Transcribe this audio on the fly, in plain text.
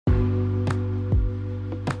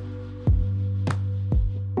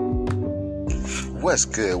What's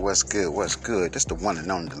good? What's good? What's good? This the one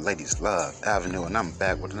and only the Ladies Love Avenue, and I'm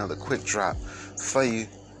back with another quick drop for you.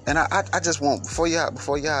 And I just want before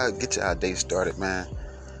y'all get y'all day started, man.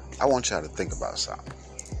 I want y'all to think about something,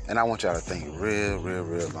 and I want y'all to think real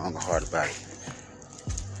long and hard about it.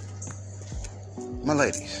 My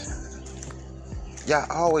ladies, y'all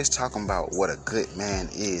always talking about what a good man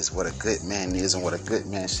is, and what a good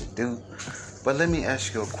man should do. But let me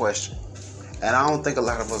ask you a question. And I don't think a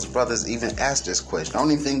lot of us brothers even ask this question. I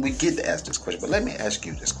don't even think we get to ask this question. But let me ask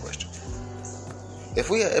you this question.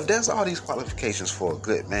 If there's all these qualifications for a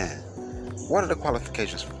good man, what are the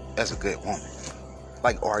qualifications as a good woman?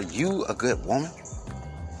 Like, are you a good woman?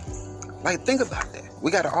 Like, think about that.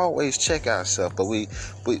 We got to always check ourselves. But we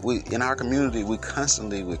in our community, we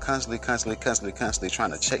constantly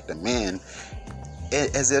trying to check the men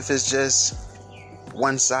as if it's just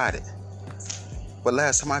one-sided. But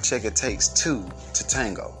last time I checked, it takes two to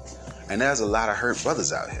tango. And there's a lot of hurt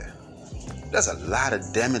brothers out here. There's a lot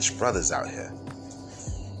of damaged brothers out here.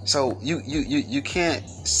 So you can't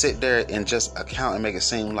sit there and just account and make it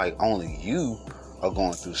seem like only you are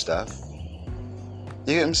going through stuff.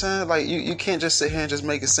 You get what I'm saying? Like, you can't just sit here and just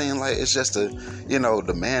make it seem like it's just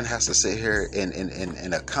the man has to sit here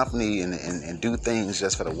and accompany and do things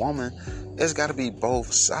just for the woman. It's got to be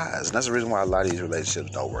both sides. And that's the reason why a lot of these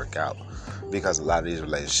relationships don't work out. Because a lot of these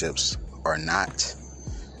relationships are not,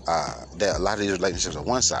 a lot of these relationships are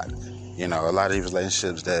one-sided. You know, a lot of these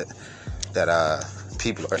relationships that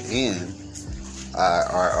people are in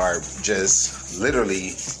are just literally,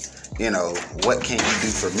 what can you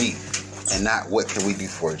do for me, and not what can we do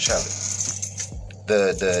for each other.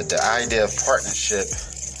 The idea of partnership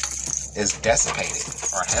is dissipated,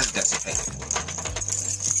 or has dissipated,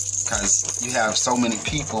 because you have so many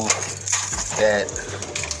people that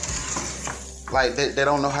they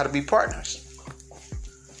don't know how to be partners.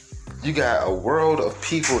 You got a world of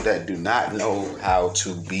people that do not know how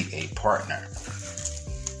to be a partner.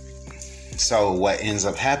 So what ends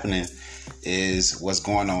up happening is what's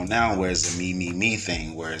going on now, where it's the me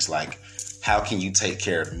thing, where it's like, how can you take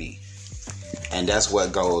care of me? And that's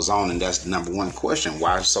what goes on, and that's the number one question.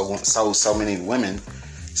 Why so many women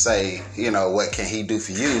say, what can he do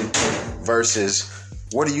for you, versus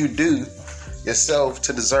what do you do yourself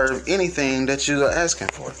to deserve anything that you are asking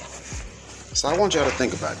for? So I want y'all to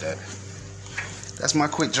think about that. That's my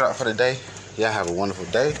quick drop for the day. Y'all have a wonderful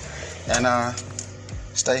day, and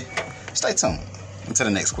stay tuned until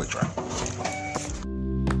the next quick drop.